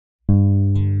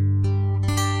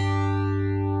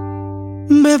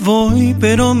Me voy,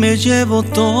 pero me llevo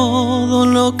todo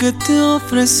lo que te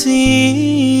ofrecí.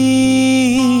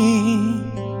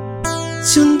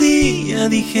 Si un día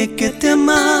dije que te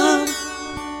amaba,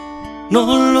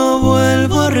 no lo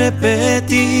vuelvo a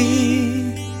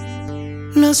repetir.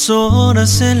 Las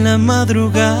horas en la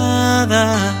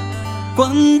madrugada,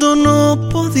 cuando no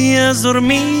podías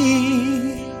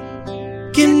dormir.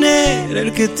 ¿Quién era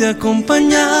el que te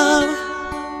acompañaba?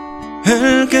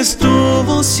 El que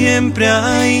estuvo siempre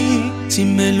ahí. Si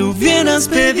me lo hubieras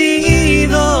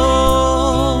pedido,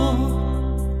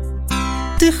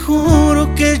 te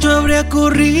juro que yo habría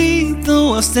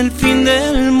corrido hasta el fin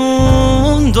del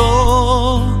mundo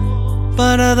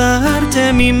para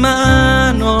darte mi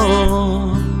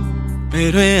mano.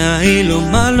 Pero he ahí lo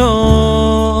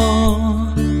malo,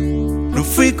 no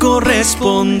fui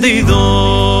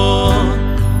correspondido.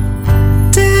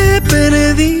 Te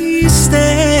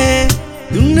perdiste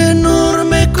de un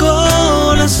enorme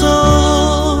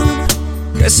corazón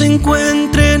que se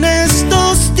encuentra en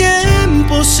estos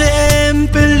tiempos en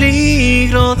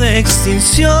peligro de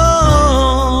extinción.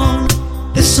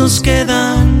 Esos que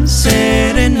dan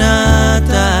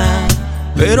serenata,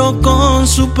 pero con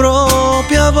su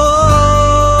propia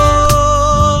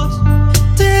voz.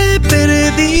 Te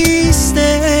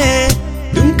perdiste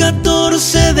de un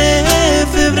 14 de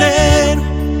febrero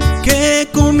que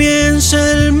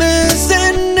comienza el mes de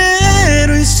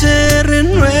enero y se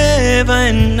renueva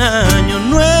en año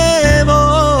nuevo.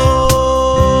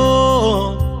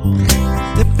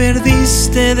 Te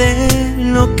perdiste de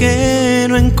lo que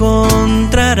no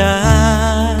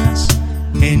encontrarás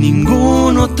en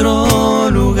ningún otro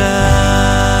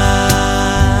lugar.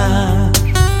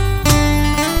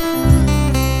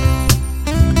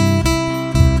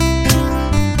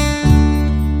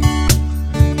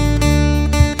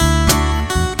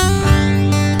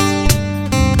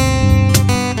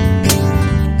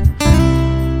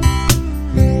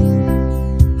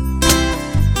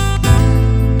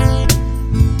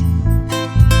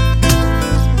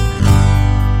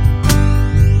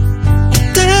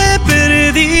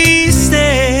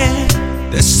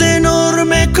 Ese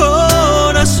enorme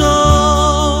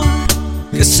corazón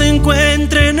que se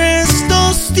encuentra en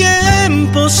estos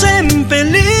tiempos en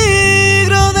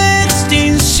peligro de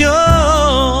extinción.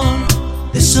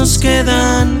 Esos que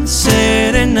dan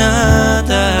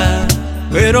serenata,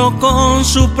 pero con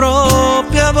su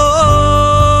propia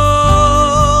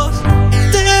voz.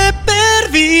 Te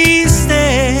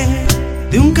perdiste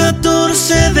de un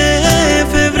 14 de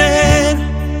febrero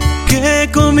que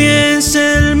comienza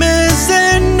el mes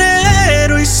de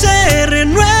enero y se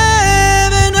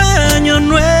renueva en año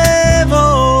nuevo.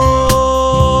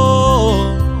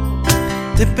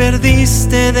 Te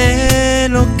perdiste de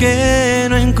lo que